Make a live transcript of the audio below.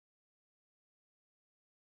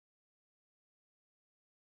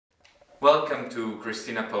Welcome to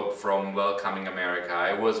Christina Pope from Welcoming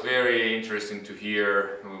America. It was very interesting to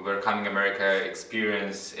hear Welcoming America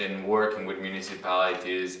experience in working with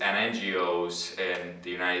municipalities and NGOs in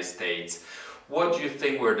the United States. What do you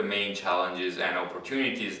think were the main challenges and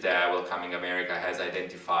opportunities that Welcoming America has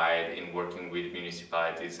identified in working with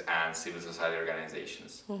municipalities and civil society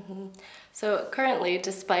organizations? So currently,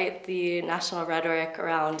 despite the national rhetoric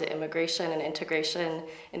around immigration and integration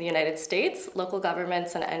in the United States, local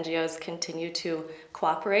governments and NGOs continue to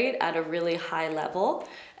cooperate at a really high level.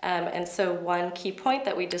 And so one key point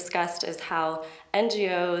that we discussed is how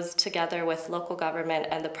NGOs, together with local government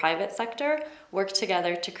and the private sector, work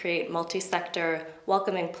together to create multi-sector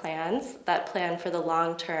welcoming plans that plan for the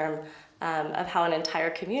long term of how an entire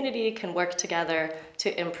community can work together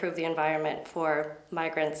to improve the environment for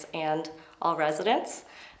migrants and all residents.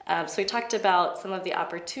 So we talked about some of the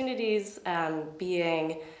opportunities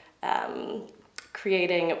being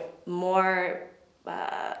creating more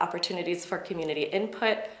opportunities for community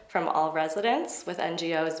input from all residents, with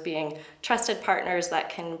NGOs being trusted partners that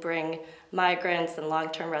can bring migrants and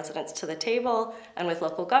long-term residents to the table, and with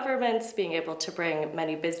local governments being able to bring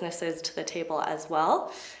many businesses to the table as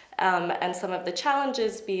well. And some of the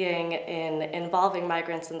challenges being in involving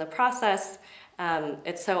migrants in the process.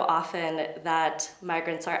 It's so often that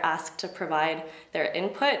migrants are asked to provide their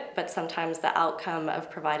input, but sometimes the outcome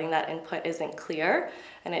of providing that input isn't clear,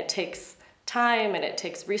 and it takes time and it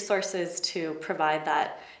takes resources to provide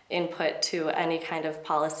that input to any kind of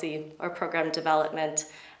policy or program development.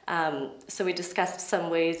 So we discussed some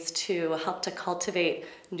ways to help to cultivate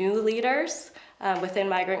new leaders within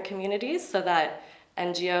migrant communities so that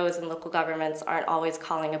NGOs and local governments aren't always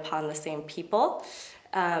calling upon the same people,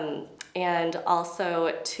 and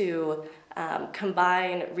also to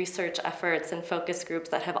combine research efforts and focus groups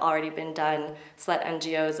that have already been done so that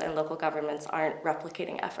NGOs and local governments aren't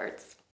replicating efforts.